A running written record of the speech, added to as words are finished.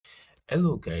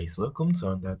Hello guys, welcome to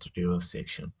another tutorial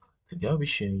section. Today I'll be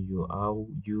showing you how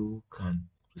you can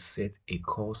reset a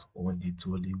course on the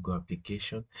Duolingo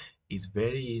application. It's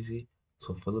very easy,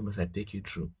 so follow me as I take you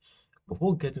through.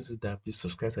 Before we get into that, please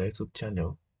subscribe to our YouTube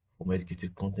channel for more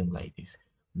educative content like this.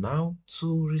 Now,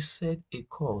 to reset a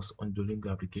course on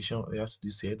Duolingo application, all you have to do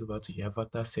is head over to your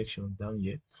avatar section down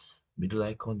here, middle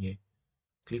icon here,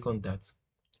 click on that.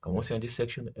 And once you're in this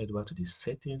section, head over to the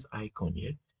settings icon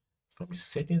here. From the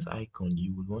settings icon,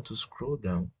 you will want to scroll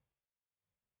down.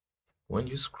 When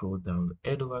you scroll down,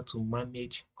 head over to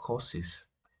manage courses.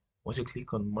 Once you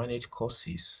click on manage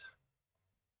courses,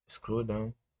 scroll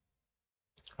down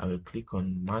and we'll click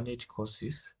on manage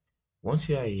courses. Once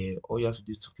you are here, all you have to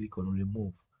do is to click on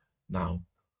remove. Now,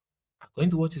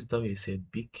 according to what is down here, it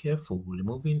said be careful,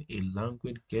 removing a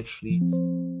language gets rid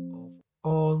of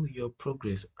all your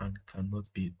progress and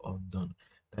cannot be undone.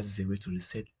 That is a way to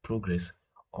reset progress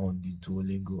on the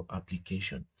Duolingo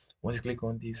application. Once you click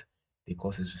on this, the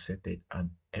course is resetted and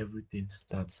everything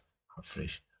starts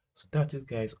afresh. So that is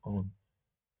guys on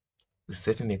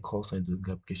resetting a course on the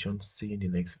Duolingo application. See you in the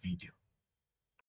next video.